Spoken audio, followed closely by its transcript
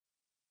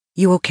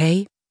"You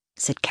okay?"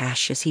 said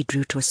Cash as he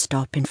drew to a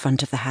stop in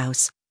front of the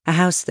house, a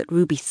house that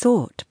Ruby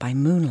thought, by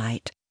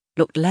moonlight,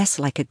 looked less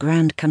like a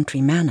grand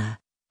country manor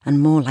and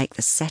more like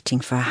the setting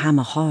for a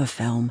Hammer horror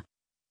film.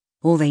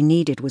 All they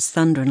needed was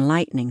thunder and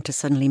lightning to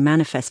suddenly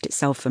manifest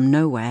itself from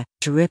nowhere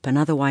to rip an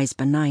otherwise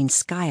benign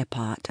sky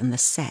apart, and the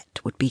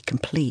set would be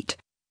complete.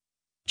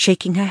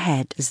 Shaking her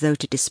head as though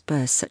to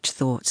disperse such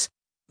thoughts,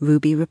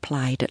 Ruby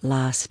replied at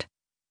last,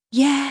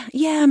 Yeah,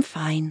 I'm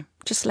fine.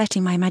 Just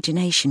letting my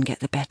imagination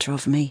get the better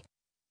of me."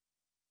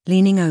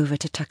 Leaning over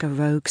to tuck a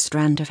rogue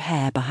strand of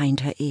hair behind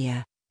her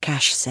ear,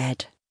 Cash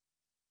said,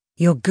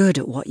 "You're good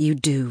at what you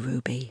do,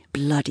 Ruby,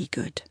 bloody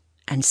good,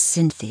 and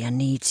Cynthia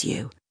needs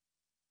you."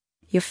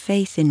 "Your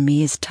faith in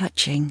me is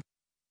touching,"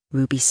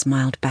 Ruby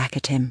smiled back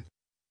at him,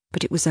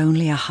 but it was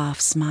only a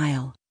half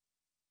smile.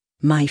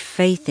 "My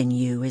faith in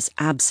you is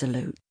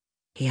absolute,"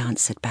 he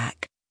answered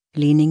back,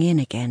 leaning in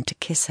again to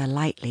kiss her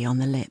lightly on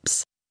the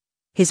lips.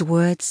 His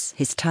words,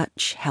 his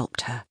touch,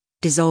 helped her,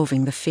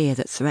 dissolving the fear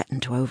that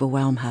threatened to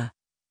overwhelm her,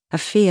 a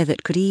fear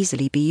that could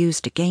easily be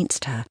used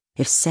against her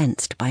if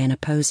sensed by an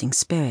opposing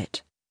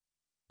spirit,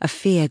 a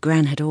fear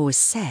Gran had always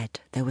said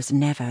there was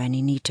never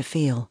any need to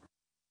feel.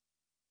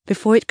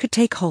 Before it could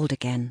take hold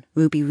again,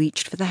 Ruby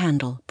reached for the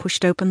handle,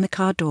 pushed open the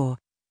car door,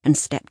 and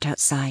stepped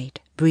outside,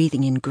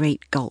 breathing in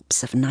great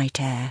gulps of night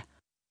air.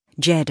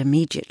 Jed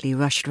immediately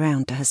rushed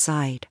round to her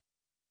side.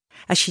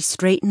 As she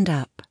straightened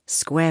up,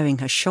 squaring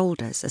her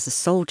shoulders as a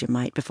soldier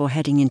might before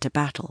heading into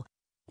battle,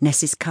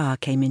 Ness's car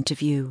came into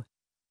view.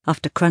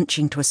 After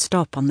crunching to a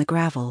stop on the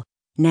gravel,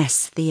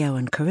 Ness, Theo,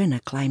 and Corinna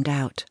climbed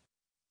out.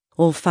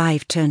 All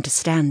five turned to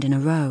stand in a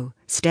row,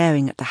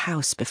 staring at the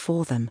house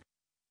before them,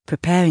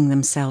 preparing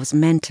themselves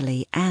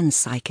mentally and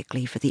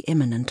psychically for the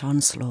imminent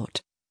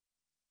onslaught.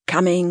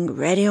 "Coming,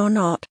 ready or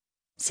not,"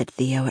 said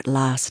Theo at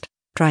last,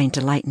 trying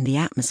to lighten the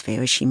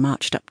atmosphere as she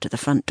marched up to the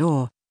front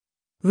door.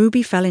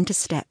 Ruby fell into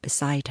step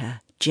beside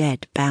her.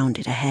 Jed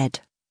bounded ahead.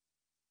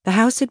 The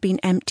house had been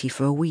empty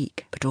for a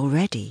week, but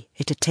already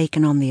it had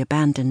taken on the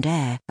abandoned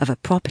air of a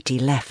property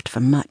left for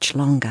much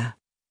longer.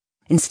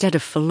 Instead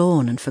of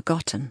forlorn and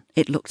forgotten,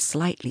 it looked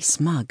slightly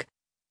smug,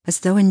 as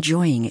though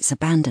enjoying its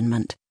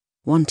abandonment,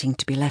 wanting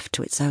to be left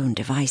to its own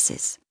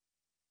devices.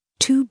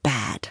 "Too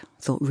bad,"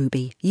 thought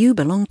Ruby. "You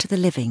belong to the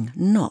living,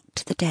 not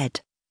to the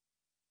dead."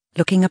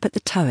 Looking up at the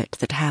turret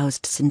that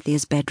housed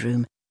Cynthia's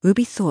bedroom,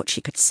 Ruby thought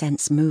she could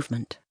sense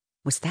movement.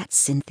 Was that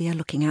Cynthia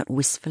looking out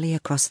wistfully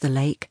across the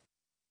lake?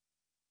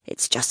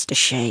 "It's just a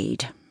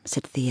shade,"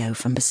 said Theo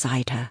from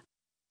beside her.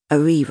 "A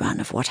rerun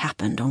of what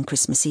happened on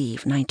Christmas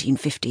Eve,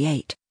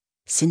 1958.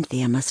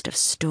 Cynthia must have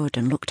stood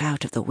and looked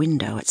out of the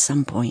window at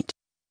some point."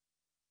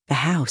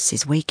 "The house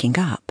is waking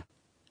up."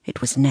 It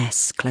was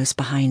Ness close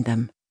behind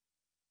them.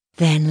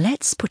 "Then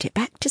let's put it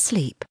back to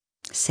sleep,"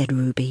 said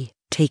Ruby,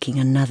 taking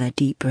another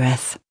deep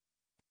breath.